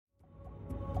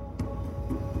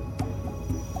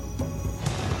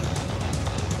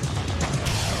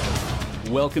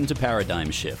Welcome to Paradigm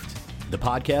Shift, the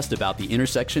podcast about the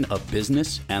intersection of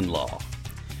business and law.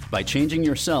 By changing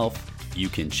yourself, you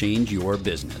can change your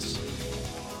business.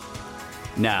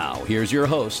 Now, here's your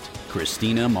host,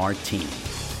 Christina Martini.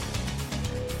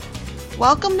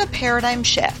 Welcome to Paradigm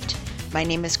Shift. My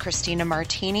name is Christina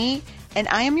Martini, and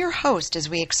I am your host as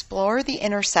we explore the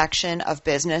intersection of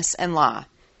business and law.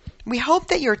 We hope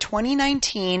that your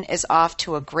 2019 is off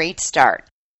to a great start.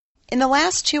 In the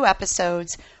last two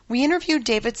episodes, we interviewed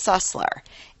David Sussler,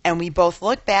 and we both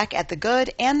looked back at the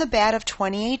good and the bad of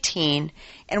 2018,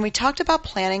 and we talked about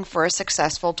planning for a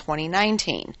successful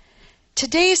 2019.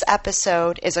 Today's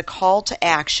episode is a call to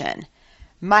action.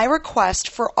 My request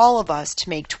for all of us to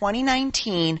make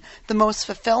 2019 the most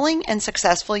fulfilling and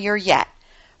successful year yet,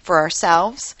 for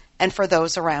ourselves and for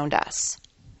those around us.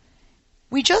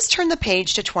 We just turned the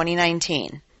page to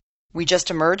 2019. We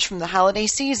just emerged from the holiday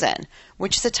season,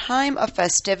 which is a time of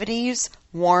festivities,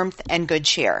 warmth, and good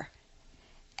cheer.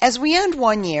 As we end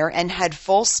one year and head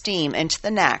full steam into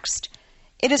the next,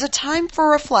 it is a time for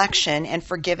reflection and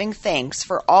for giving thanks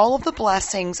for all of the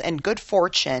blessings and good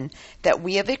fortune that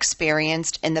we have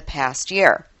experienced in the past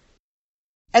year.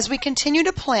 As we continue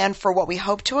to plan for what we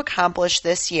hope to accomplish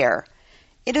this year,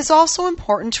 it is also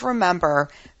important to remember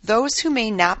those who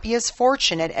may not be as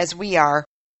fortunate as we are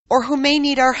or who may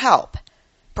need our help,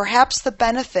 perhaps the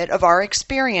benefit of our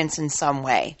experience in some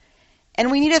way,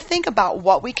 and we need to think about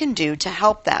what we can do to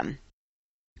help them.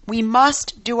 We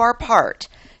must do our part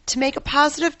to make a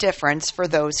positive difference for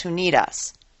those who need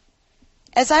us.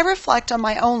 As I reflect on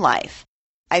my own life,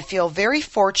 I feel very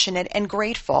fortunate and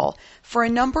grateful for a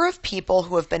number of people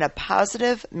who have been a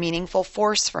positive, meaningful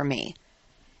force for me.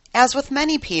 As with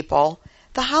many people,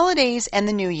 the holidays and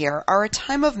the new year are a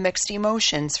time of mixed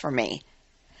emotions for me.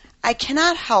 I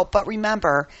cannot help but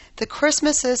remember the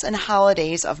Christmases and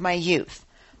holidays of my youth,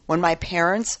 when my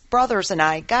parents, brothers, and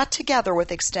I got together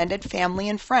with extended family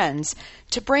and friends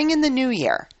to bring in the new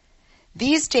year.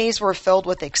 These days were filled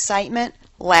with excitement,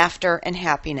 laughter, and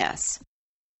happiness.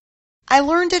 I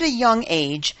learned at a young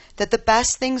age that the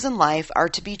best things in life are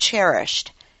to be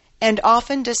cherished and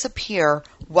often disappear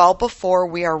well before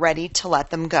we are ready to let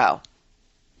them go.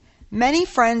 Many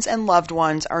friends and loved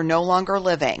ones are no longer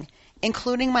living,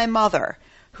 including my mother,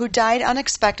 who died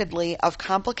unexpectedly of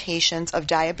complications of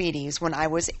diabetes when I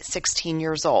was 16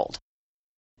 years old.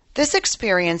 This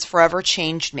experience forever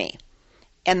changed me,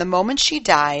 and the moment she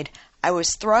died, I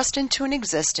was thrust into an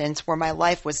existence where my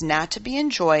life was not to be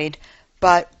enjoyed,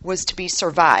 but was to be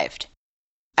survived.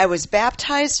 I was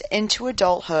baptized into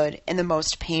adulthood in the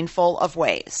most painful of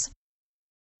ways.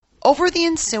 Over the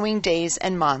ensuing days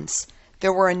and months,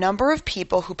 there were a number of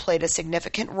people who played a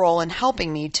significant role in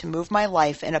helping me to move my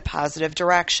life in a positive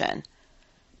direction.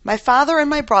 My father and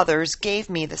my brothers gave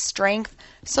me the strength,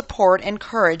 support, and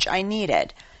courage I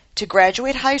needed to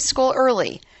graduate high school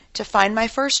early, to find my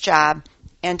first job,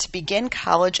 and to begin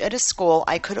college at a school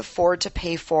I could afford to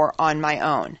pay for on my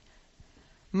own.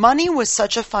 Money was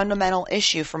such a fundamental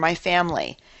issue for my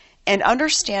family, and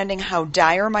understanding how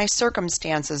dire my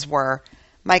circumstances were,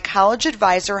 my college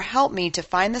advisor helped me to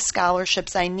find the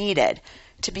scholarships I needed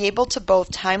to be able to both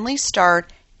timely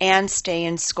start and stay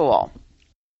in school.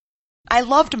 I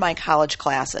loved my college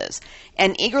classes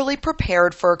and eagerly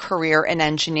prepared for a career in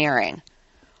engineering.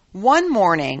 One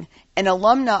morning, an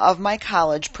alumna of my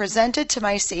college presented to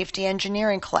my safety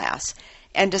engineering class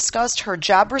and discussed her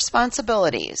job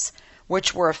responsibilities,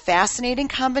 which were a fascinating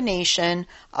combination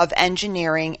of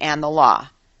engineering and the law.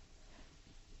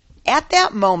 At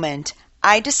that moment,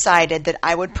 I decided that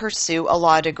I would pursue a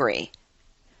law degree.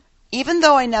 Even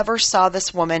though I never saw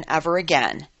this woman ever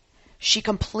again, she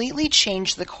completely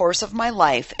changed the course of my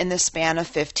life in the span of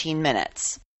 15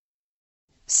 minutes.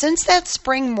 Since that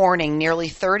spring morning nearly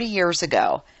 30 years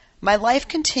ago, my life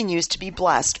continues to be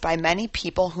blessed by many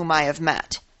people whom I have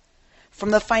met. From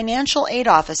the financial aid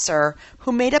officer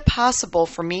who made it possible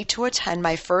for me to attend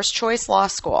my first choice law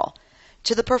school,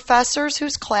 to the professors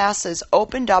whose classes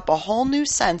opened up a whole new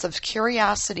sense of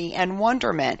curiosity and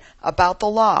wonderment about the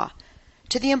law,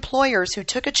 to the employers who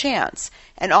took a chance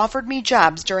and offered me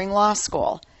jobs during law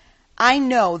school, I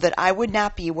know that I would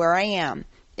not be where I am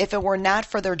if it were not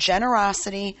for their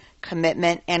generosity,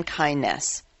 commitment, and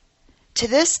kindness. To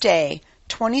this day,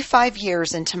 25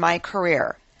 years into my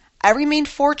career, I remain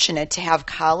fortunate to have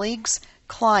colleagues,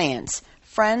 clients,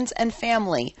 friends, and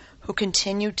family who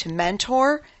continue to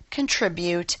mentor,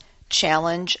 contribute,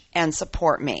 challenge, and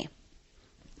support me.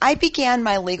 I began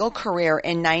my legal career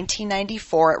in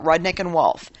 1994 at Rudnick &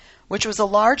 Wolf, which was a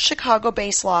large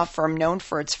Chicago-based law firm known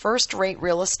for its first-rate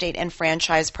real estate and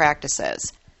franchise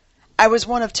practices. I was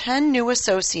one of 10 new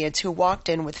associates who walked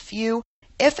in with few,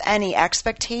 if any,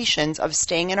 expectations of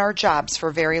staying in our jobs for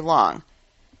very long.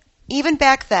 Even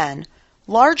back then,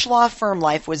 large law firm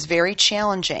life was very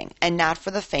challenging and not for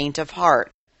the faint of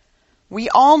heart. We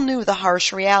all knew the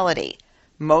harsh reality.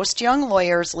 Most young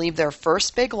lawyers leave their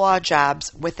first big law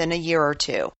jobs within a year or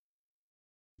two.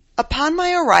 Upon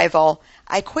my arrival,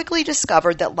 I quickly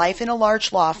discovered that life in a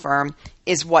large law firm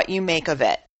is what you make of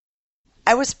it.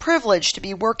 I was privileged to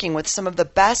be working with some of the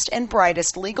best and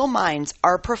brightest legal minds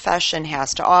our profession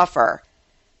has to offer.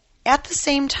 At the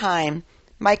same time,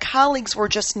 my colleagues were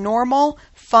just normal,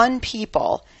 fun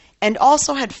people and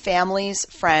also had families,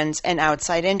 friends, and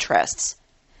outside interests.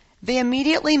 They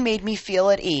immediately made me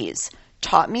feel at ease,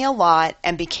 taught me a lot,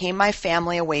 and became my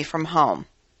family away from home.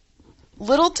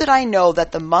 Little did I know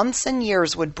that the months and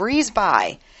years would breeze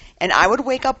by, and I would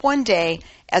wake up one day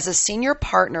as a senior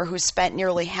partner who spent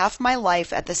nearly half my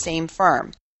life at the same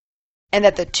firm, and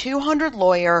that the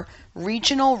 200-lawyer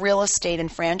regional real estate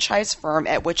and franchise firm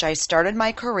at which I started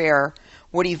my career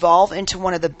would evolve into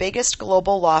one of the biggest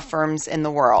global law firms in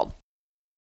the world.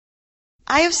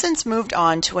 I have since moved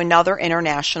on to another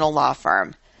international law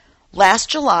firm. Last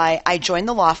July, I joined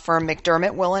the law firm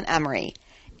McDermott Will & Emery,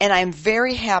 and I am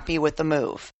very happy with the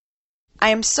move. I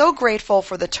am so grateful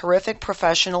for the terrific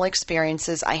professional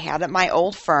experiences I had at my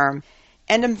old firm,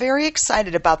 and am very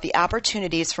excited about the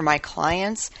opportunities for my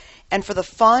clients and for the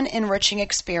fun, enriching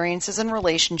experiences and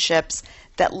relationships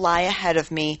that lie ahead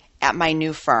of me at my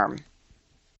new firm.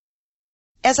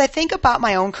 As I think about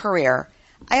my own career,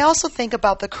 I also think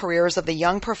about the careers of the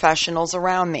young professionals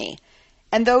around me,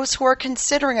 and those who are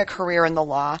considering a career in the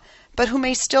law, but who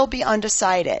may still be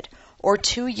undecided or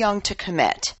too young to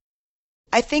commit.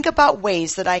 I think about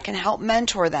ways that I can help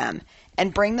mentor them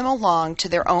and bring them along to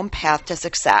their own path to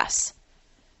success.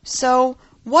 So,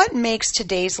 what makes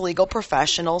today's legal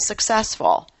professionals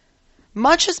successful?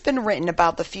 Much has been written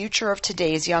about the future of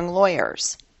today's young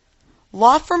lawyers.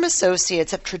 Law firm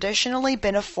associates have traditionally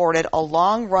been afforded a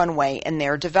long runway in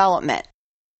their development.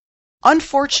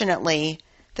 Unfortunately,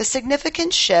 the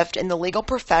significant shift in the legal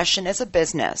profession as a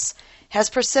business has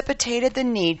precipitated the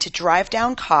need to drive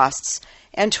down costs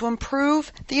and to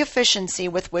improve the efficiency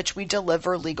with which we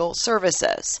deliver legal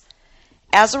services.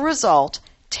 As a result,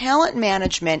 talent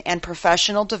management and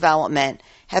professional development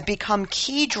have become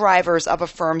key drivers of a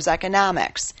firm's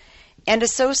economics, and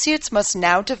associates must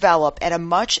now develop at a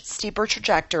much steeper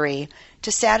trajectory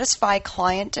to satisfy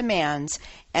client demands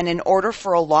and in order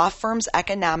for a law firm's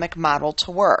economic model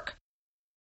to work.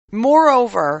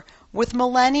 Moreover, with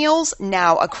millennials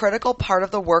now a critical part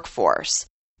of the workforce,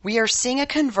 we are seeing a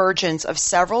convergence of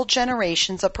several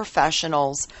generations of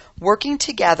professionals working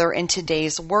together in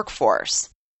today's workforce.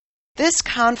 This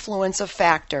confluence of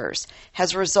factors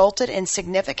has resulted in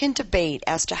significant debate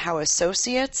as to how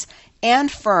associates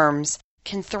and firms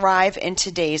can thrive in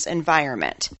today's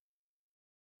environment.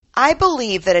 I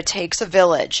believe that it takes a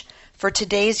village for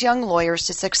today's young lawyers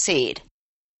to succeed.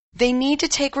 They need to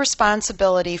take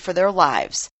responsibility for their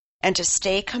lives and to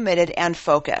stay committed and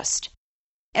focused.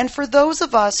 And for those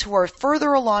of us who are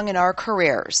further along in our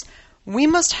careers, we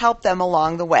must help them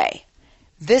along the way.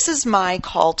 This is my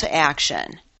call to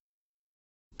action.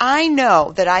 I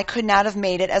know that I could not have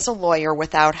made it as a lawyer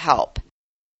without help,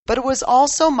 but it was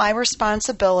also my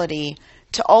responsibility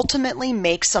to ultimately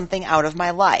make something out of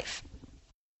my life.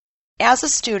 As a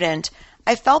student,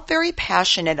 I felt very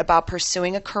passionate about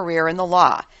pursuing a career in the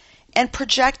law and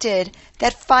projected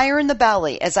that fire in the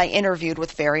belly as I interviewed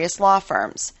with various law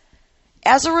firms.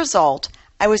 As a result,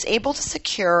 I was able to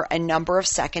secure a number of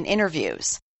second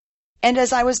interviews. And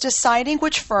as I was deciding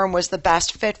which firm was the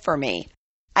best fit for me,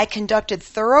 I conducted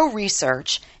thorough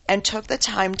research and took the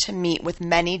time to meet with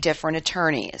many different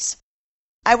attorneys.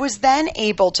 I was then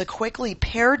able to quickly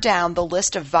pare down the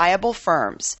list of viable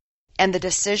firms, and the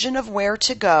decision of where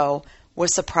to go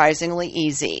was surprisingly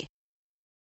easy.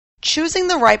 Choosing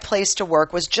the right place to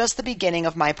work was just the beginning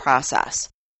of my process.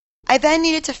 I then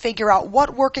needed to figure out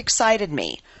what work excited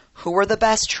me, who were the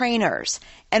best trainers,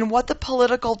 and what the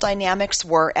political dynamics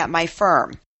were at my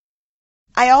firm.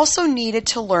 I also needed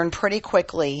to learn pretty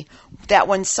quickly that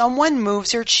when someone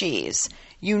moves your cheese,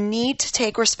 you need to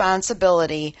take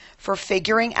responsibility for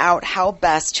figuring out how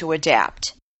best to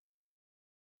adapt.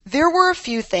 There were a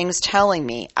few things telling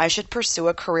me I should pursue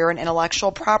a career in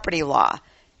intellectual property law,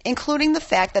 including the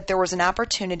fact that there was an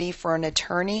opportunity for an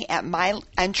attorney at my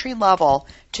entry level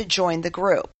to join the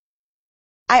group.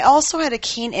 I also had a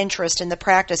keen interest in the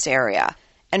practice area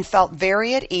and felt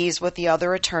very at ease with the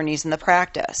other attorneys in the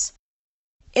practice.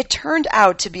 It turned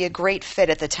out to be a great fit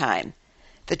at the time.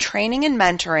 The training and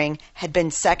mentoring had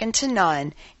been second to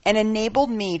none and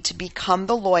enabled me to become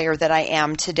the lawyer that I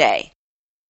am today.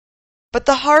 But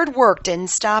the hard work didn't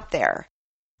stop there.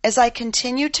 As I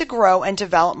continued to grow and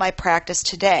develop my practice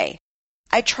today,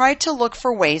 I tried to look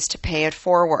for ways to pay it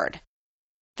forward.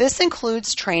 This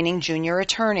includes training junior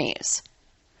attorneys.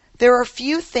 There are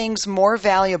few things more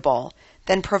valuable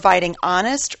than providing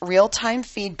honest, real-time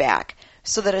feedback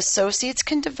so that associates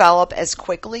can develop as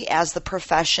quickly as the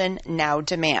profession now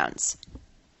demands.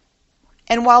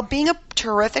 And while being a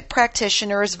terrific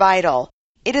practitioner is vital,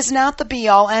 it is not the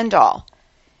be-all, end-all.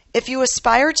 If you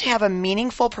aspire to have a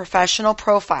meaningful professional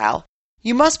profile,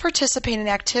 you must participate in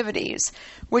activities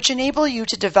which enable you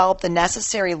to develop the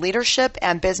necessary leadership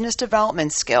and business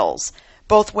development skills,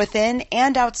 both within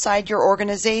and outside your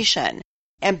organization,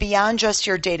 and beyond just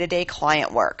your day-to-day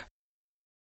client work.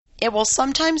 It will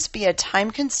sometimes be a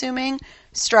time-consuming,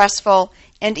 stressful,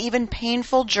 and even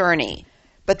painful journey,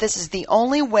 but this is the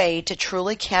only way to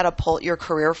truly catapult your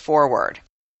career forward.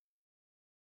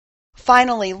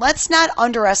 Finally, let's not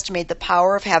underestimate the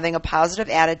power of having a positive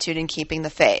attitude and keeping the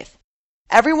faith.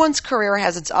 Everyone's career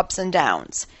has its ups and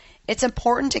downs. It's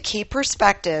important to keep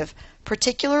perspective,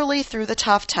 particularly through the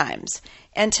tough times,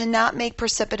 and to not make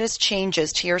precipitous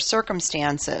changes to your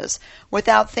circumstances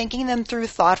without thinking them through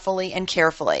thoughtfully and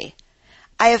carefully.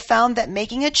 I have found that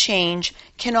making a change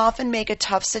can often make a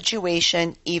tough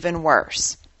situation even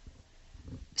worse.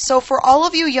 So for all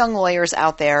of you young lawyers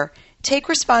out there, take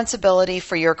responsibility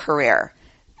for your career.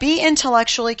 Be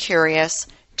intellectually curious,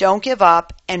 don't give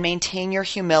up, and maintain your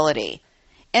humility.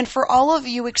 And for all of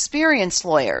you experienced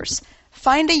lawyers,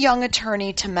 find a young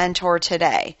attorney to mentor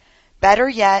today. Better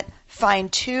yet,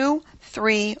 find 2,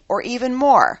 3, or even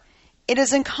more. It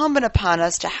is incumbent upon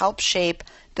us to help shape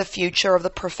the future of the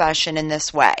profession in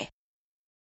this way.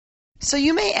 So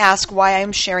you may ask why I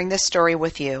am sharing this story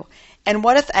with you, and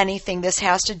what, if anything, this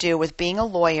has to do with being a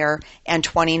lawyer and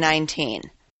 2019.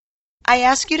 I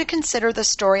ask you to consider the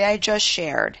story I just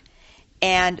shared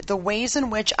and the ways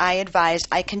in which I advised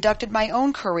I conducted my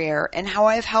own career and how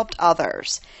I have helped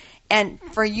others, and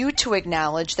for you to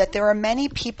acknowledge that there are many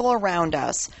people around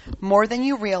us, more than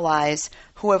you realize,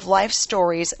 who have life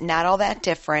stories not all that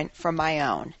different from my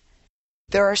own.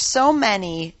 There are so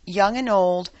many, young and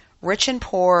old, rich and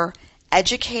poor,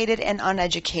 educated and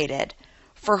uneducated,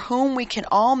 for whom we can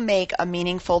all make a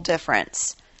meaningful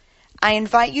difference. I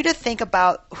invite you to think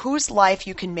about whose life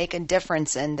you can make a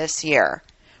difference in this year,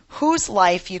 whose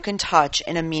life you can touch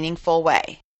in a meaningful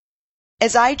way.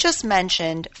 As I just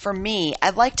mentioned, for me,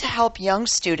 I'd like to help young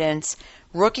students,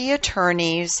 rookie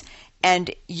attorneys,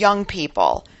 and young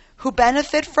people who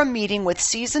benefit from meeting with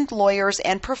seasoned lawyers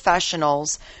and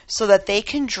professionals so that they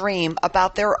can dream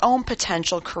about their own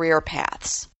potential career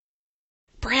paths.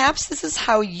 Perhaps this is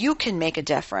how you can make a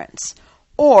difference,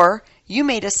 or you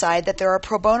may decide that there are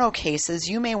pro bono cases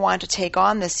you may want to take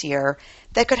on this year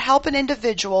that could help an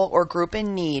individual or group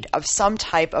in need of some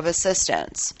type of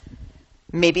assistance.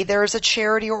 Maybe there is a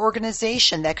charity or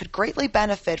organization that could greatly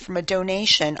benefit from a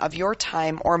donation of your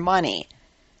time or money.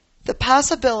 The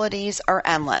possibilities are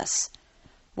endless.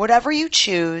 Whatever you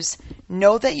choose,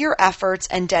 know that your efforts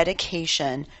and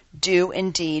dedication do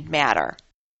indeed matter.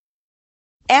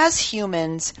 As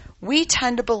humans, we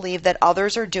tend to believe that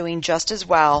others are doing just as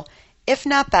well, if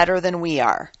not better than we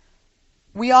are.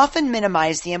 We often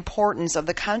minimize the importance of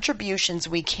the contributions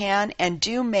we can and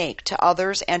do make to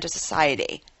others and to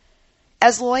society.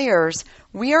 As lawyers,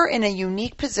 we are in a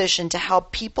unique position to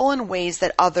help people in ways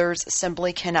that others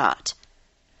simply cannot.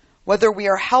 Whether we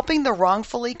are helping the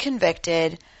wrongfully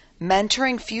convicted,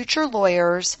 mentoring future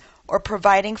lawyers, or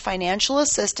providing financial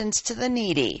assistance to the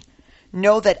needy,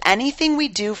 know that anything we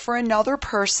do for another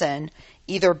person,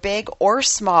 either big or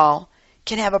small,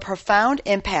 can have a profound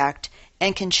impact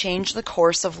and can change the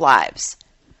course of lives.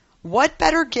 What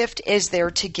better gift is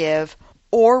there to give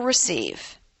or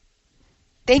receive?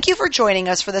 Thank you for joining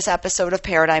us for this episode of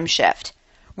Paradigm Shift.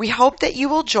 We hope that you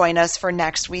will join us for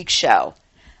next week's show.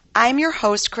 I'm your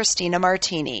host, Christina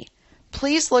Martini.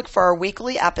 Please look for our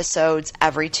weekly episodes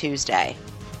every Tuesday.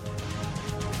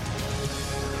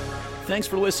 Thanks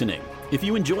for listening. If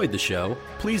you enjoyed the show,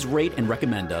 please rate and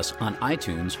recommend us on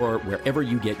iTunes or wherever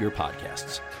you get your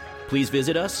podcasts. Please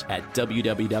visit us at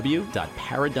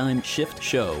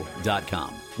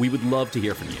www.paradigmshiftshow.com. We would love to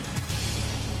hear from you.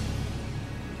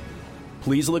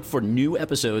 Please look for new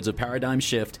episodes of Paradigm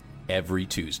Shift every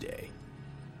Tuesday.